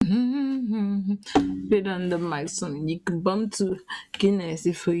put on the mic so you can bump to Guinness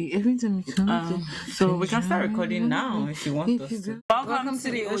if we every time you come. So we can start recording now if you want us to. Welcome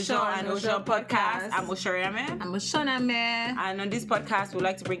to the Osho and Osho podcast. I'm Oshoriame. I'm Oshoname. And on this podcast, we'd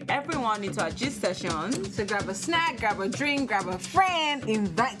like to bring everyone into our gist session. So grab a snack, grab a drink, grab a friend,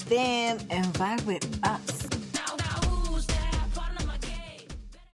 invite them, and vibe with us.